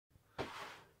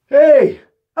Hey,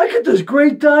 I got this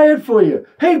great diet for you.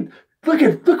 Hey,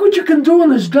 look what you can do on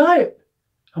this diet.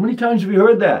 How many times have you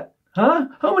heard that? Huh?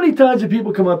 How many times have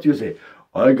people come up to you and say,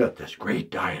 I got this great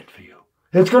diet for you.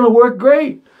 It's going to work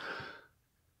great.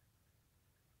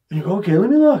 And you go, okay, let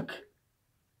me look.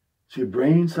 So your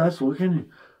brain starts looking.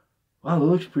 Wow, that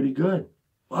looks pretty good.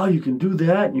 Wow, you can do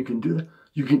that and you can do that.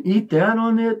 You can eat that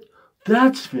on it.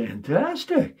 That's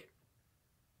fantastic.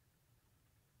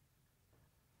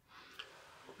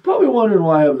 You're probably wondering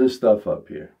why I have this stuff up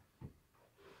here.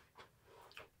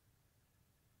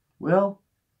 Well,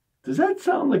 does that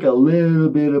sound like a little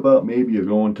bit about maybe you're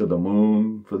going to the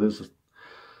moon for this?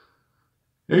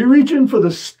 Are you reaching for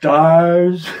the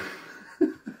stars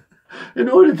in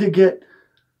order to get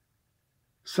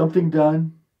something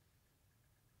done?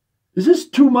 Is this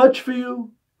too much for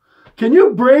you? Can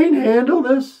your brain handle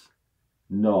this?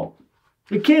 No,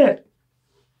 it can't.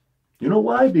 You know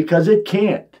why? Because it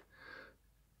can't.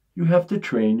 You have to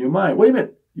train your mind. Wait a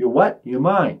minute. Your what? Your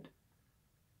mind.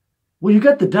 Well, you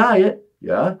got the diet,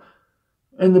 yeah.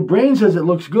 And the brain says it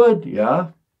looks good,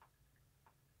 yeah.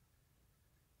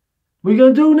 What are you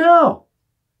going to do now?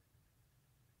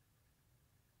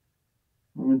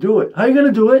 I'm going to do it. How are you going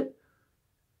to do it?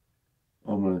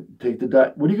 I'm going to take the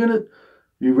diet. What are you going to...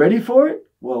 You ready for it?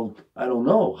 Well, I don't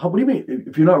know. What do you mean?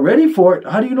 If you're not ready for it,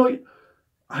 how do you know?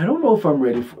 I don't know if I'm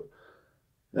ready for it.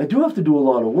 I do have to do a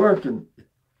lot of work, and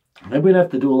I'm going to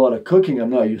have to do a lot of cooking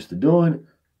I'm not used to doing.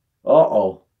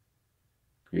 Uh-oh.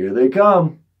 Here they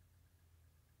come.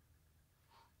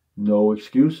 No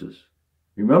excuses.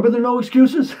 Remember the no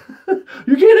excuses?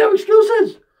 You can't have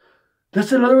excuses.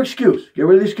 That's another excuse. Get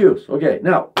rid of the excuse. Okay,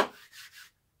 now.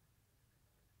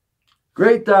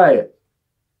 Great diet.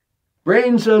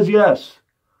 Brain says yes.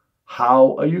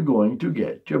 How are you going to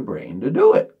get your brain to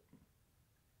do it?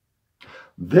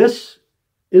 This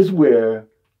is where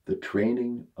the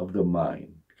training of the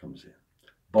mind comes in.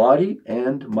 Body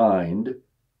and mind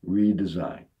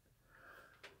redesign.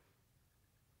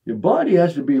 Your body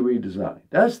has to be redesigned.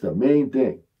 That's the main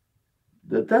thing.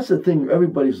 That's the thing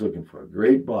everybody's looking for, a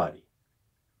great body.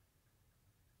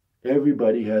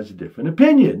 Everybody has a different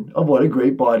opinion of what a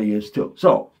great body is too.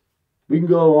 So, we can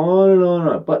go on and on and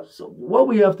on. But so what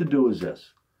we have to do is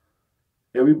this.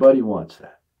 Everybody wants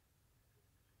that.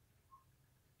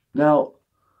 Now,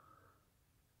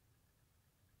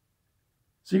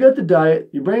 so you got the diet.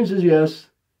 Your brain says yes.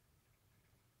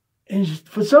 And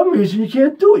for some reason, you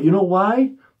can't do it. You know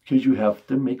why? Because you have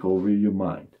to make over your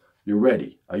mind. You're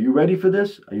ready. Are you ready for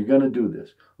this? Are you going to do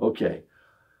this? Okay.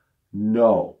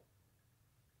 No.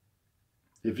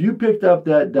 If you picked up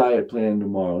that diet plan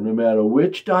tomorrow, no matter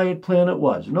which diet plan it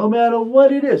was, no matter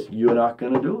what it is, you're not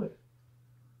going to do it.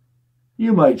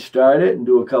 You might start it and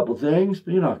do a couple things,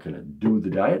 but you're not going to do the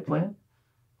diet plan.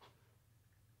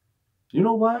 You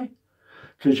know why?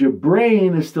 Because your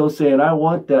brain is still saying, I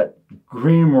want that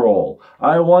cream roll.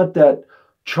 I want that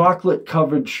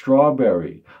chocolate-covered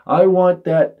strawberry. I want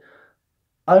that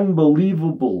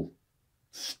unbelievable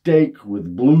steak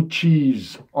with blue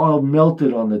cheese all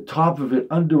melted on the top of it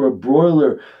under a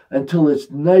broiler until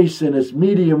it's nice and it's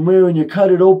medium rare, and you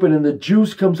cut it open and the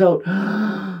juice comes out.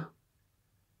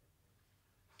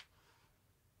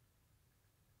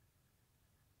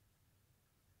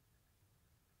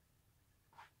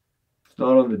 It's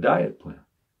not on the diet plan.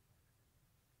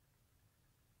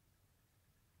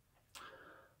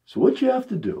 So what you have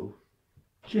to do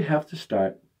is you have to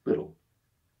start little.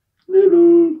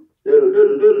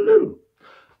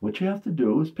 What you have to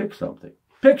do is pick something.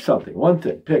 Pick something, one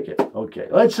thing, pick it. Okay,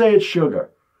 let's say it's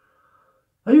sugar.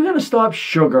 Are you going to stop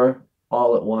sugar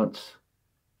all at once?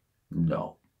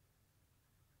 No.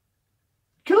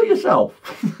 Kill yourself.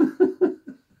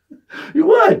 You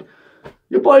would.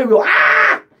 Your body will go,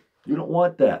 ah! You don't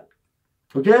want that.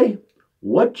 Okay?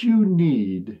 What you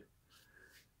need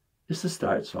is to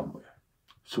start somewhere.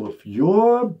 So if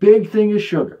your big thing is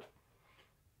sugar,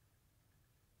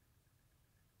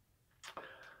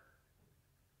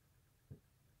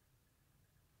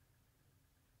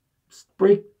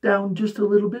 break down just a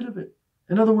little bit of it.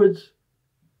 In other words,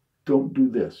 don't do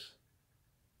this.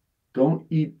 Don't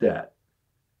eat that.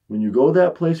 When you go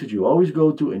that place that you always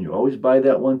go to and you always buy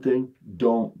that one thing,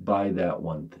 don't buy that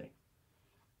one thing.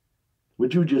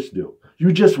 What'd you just do?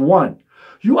 You just won.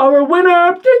 You are a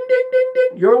winner. Ding, ding, ding,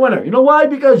 ding. You're a winner. You know why?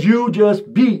 Because you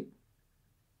just beat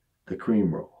the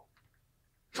cream roll.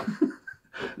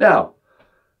 Now,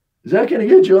 is that going to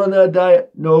get you on that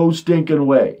diet? No stinking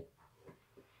way.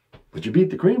 But you beat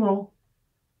the cream roll.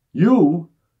 You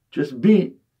just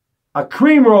beat a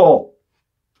cream roll.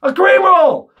 A cream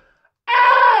roll!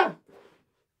 Ah!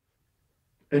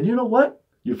 And you know what?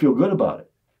 You feel good about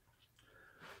it.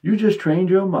 You just trained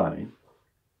your mind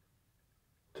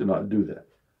to not do that.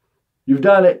 You've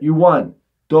done it. You won.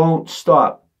 Don't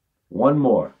stop. One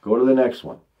more. Go to the next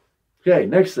one. Okay,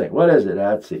 next thing. What is it?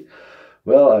 Let's see.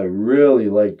 Well, I really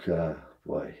like,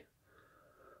 boy,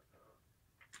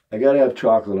 I got to have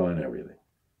chocolate on everything.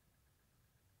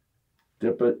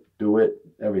 Dip it, do it,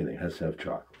 everything has to have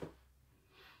chocolate.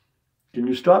 Can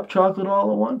you stop chocolate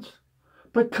all at once?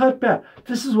 But cut back.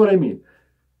 This is what I mean.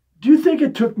 Do you think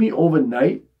it took me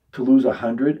overnight to lose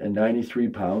 193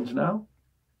 pounds now?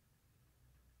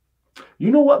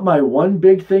 You know what my one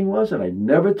big thing was? And I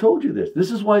never told you this.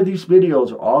 This is why these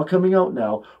videos are all coming out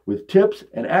now with tips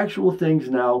and actual things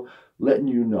now letting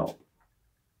you know.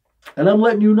 And I'm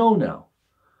letting you know now.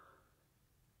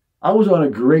 I was on a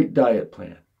great diet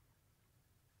plan.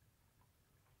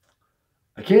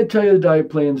 I can't tell you the diet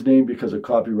plan's name because of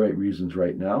copyright reasons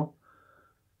right now.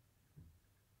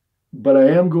 But I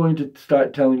am going to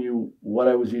start telling you what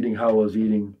I was eating, how I was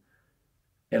eating.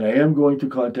 And I am going to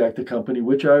contact the company,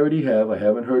 which I already have. I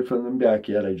haven't heard from them back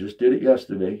yet. I just did it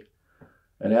yesterday.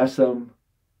 And asked them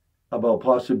about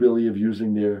possibility of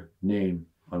using their name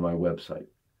on my website,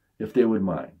 if they would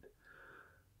mind.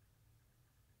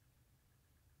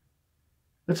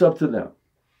 It's up to them.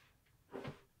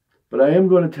 But I am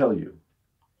going to tell you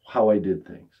how I did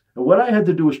things. And what I had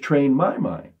to do was train my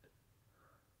mind.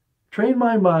 Train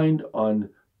my mind on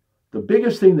the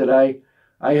biggest thing that I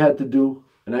had to do,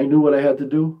 and I knew what I had to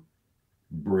do.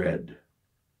 Bread.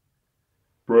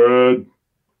 Bread.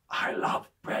 I love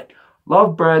bread.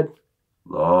 Love bread.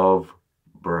 Love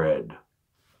bread.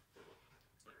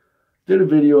 Did a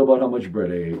video about how much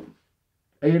bread I ate.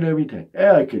 I ate everything.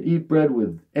 Yeah, I could eat bread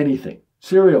with anything.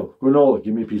 Cereal, granola,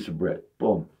 give me a piece of bread.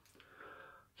 Boom.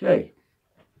 Okay.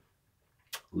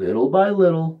 Little by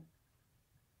little,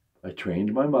 I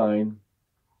trained my mind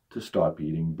to stop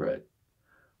eating bread.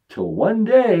 Till one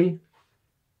day,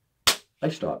 I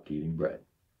stopped eating bread.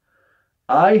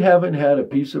 I haven't had a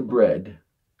piece of bread,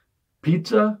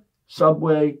 pizza,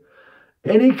 Subway,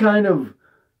 any kind of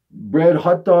bread,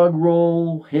 hot dog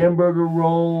roll, hamburger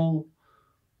roll,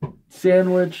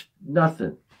 sandwich,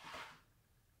 nothing.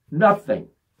 Nothing.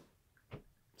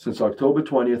 Since October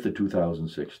 20th of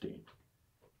 2016.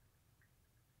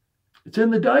 It's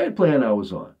in the diet plan I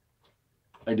was on.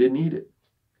 I didn't eat it.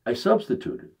 I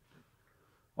substituted.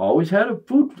 Always had a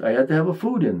food. I had to have a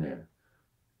food in there.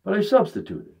 But I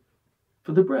substituted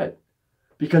for the bread.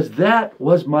 Because that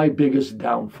was my biggest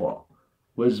downfall,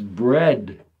 was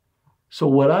bread. So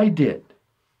what I did,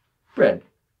 bread.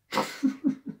 I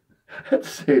have to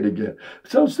say it again.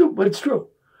 It sounds stupid, but it's true.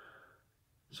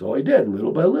 So I did,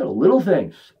 little by little, little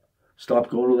things. Stopped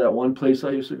going to that one place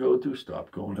I used to go to.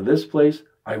 Stopped going to this place.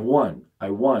 I won.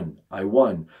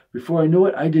 Before I knew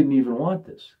it, I didn't even want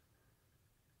this.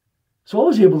 So I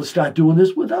was able to start doing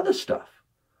this with other stuff.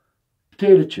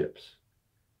 Potato chips.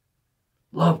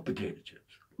 Love potato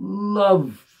chips.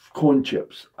 Love corn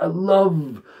chips. I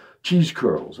love cheese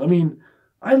curls. I mean,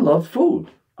 I love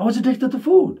food. I was addicted to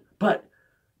food. But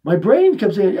my brain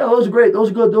kept saying, yeah, those are great, those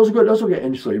are good, those are good, those are good.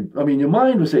 And so, your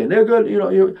mind was saying, they're good. You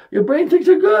know, your brain thinks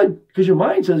they're good because your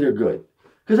mind says they're good.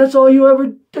 Because that's all you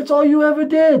ever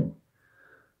did.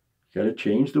 You got to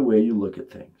change the way you look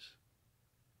at things.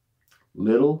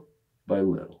 Little by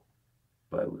little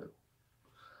by little.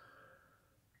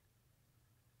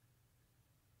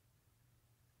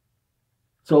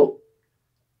 So,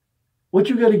 what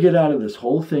you got to get out of this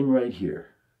whole thing right here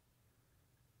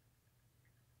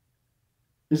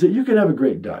is that you can have a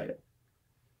great diet.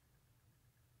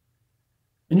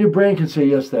 And your brain can say,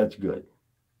 yes, that's good.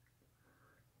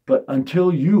 But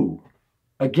until you,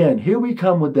 again, here we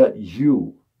come with that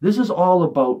you. This is all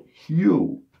about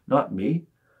you, not me.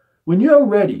 When you're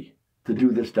ready to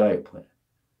do this diet plan,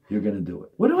 you're going to do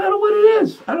it. No matter what it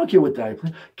is. I don't care what diet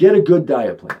plan. Get a good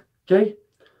diet plan, okay?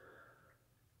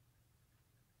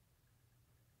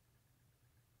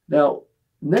 Now,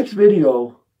 next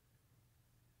video,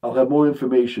 I'll have more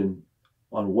information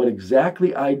on what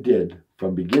exactly I did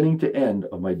from beginning to end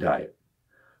of my diet.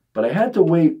 But I had to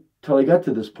wait till I got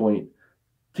to this point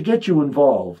to get you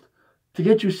involved, to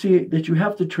get you see that you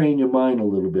have to train your mind a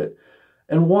little bit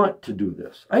and want to do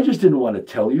this. I just didn't want to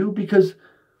tell you because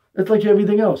it's like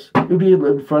everything else. It would be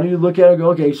in front of you, look at it and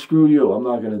go, okay, screw you. I'm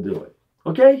not going to do it.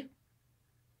 Okay?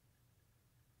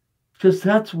 Because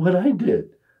that's what I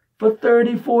did for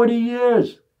 30, 40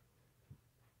 years.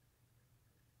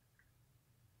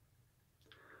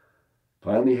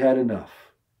 Finally had enough.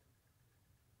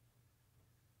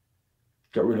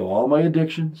 Got rid of all my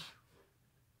addictions.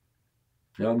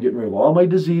 Now I'm getting rid of all my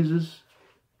diseases.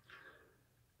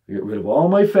 I get rid of all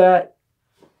my fat.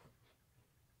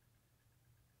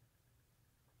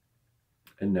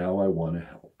 And now I want to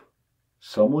help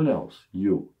someone else,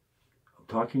 you. I'm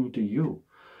talking to you.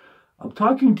 I'm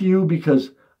talking to you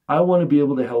because I want to be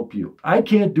able to help you. I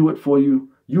can't do it for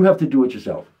you. You have to do it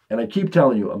yourself. And I keep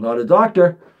telling you, I'm not a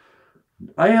doctor.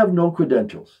 I have no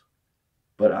credentials.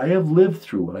 But I have lived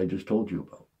through what I just told you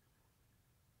about.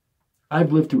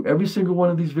 I've lived through every single one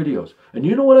of these videos. And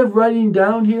you know what I'm writing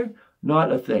down here?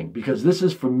 Not a thing. Because this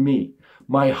is for me.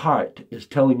 My heart is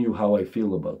telling you how I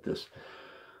feel about this.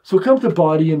 So come to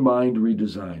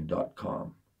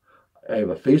bodyandmindredesign.com. I have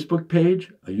a Facebook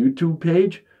page, a YouTube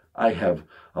page. I have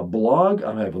a blog.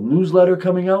 I have a newsletter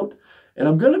coming out. And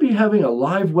I'm going to be having a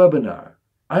live webinar.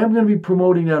 I am going to be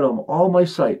promoting that on all my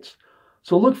sites.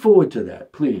 So look forward to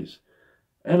that, please.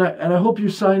 And I hope you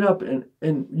sign up and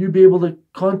you'll be able to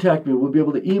contact me. We'll be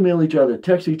able to email each other,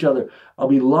 text each other. I'll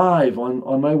be live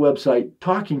on my website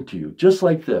talking to you, just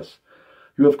like this.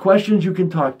 You have questions, you can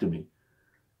talk to me.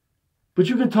 But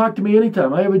you can talk to me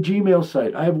anytime. I have a Gmail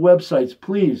site. I have websites.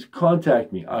 Please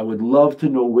contact me. I would love to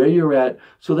know where you're at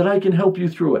so that I can help you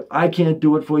through it. I can't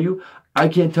do it for you. I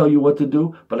can't tell you what to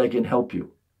do, but I can help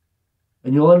you.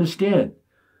 And you'll understand.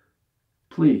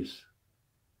 Please.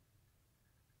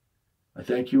 I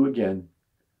thank you again.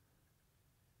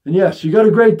 And yes, you got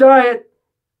a great diet.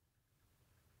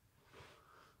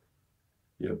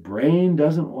 Your brain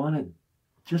doesn't want to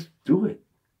just do it.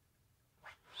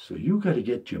 So you got to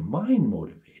get your mind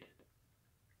motivated.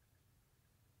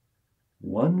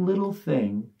 One little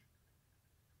thing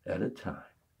at a time.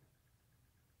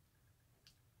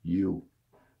 You.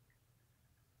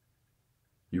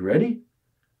 You ready?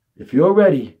 If you're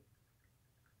ready,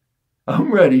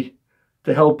 I'm ready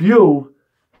to help you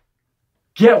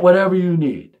get whatever you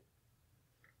need.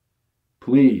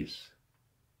 Please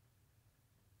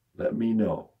let me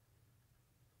know.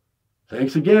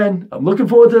 Thanks again. I'm looking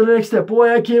forward to the next step.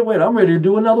 Boy, I can't wait. I'm ready to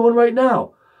do another one right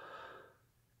now.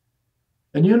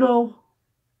 And you know,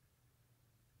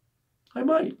 I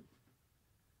might.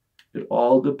 It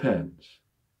all depends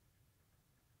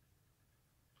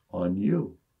on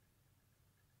you.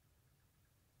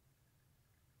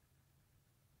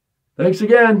 Thanks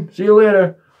again. See you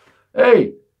later.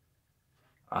 Hey,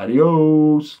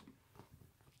 adios.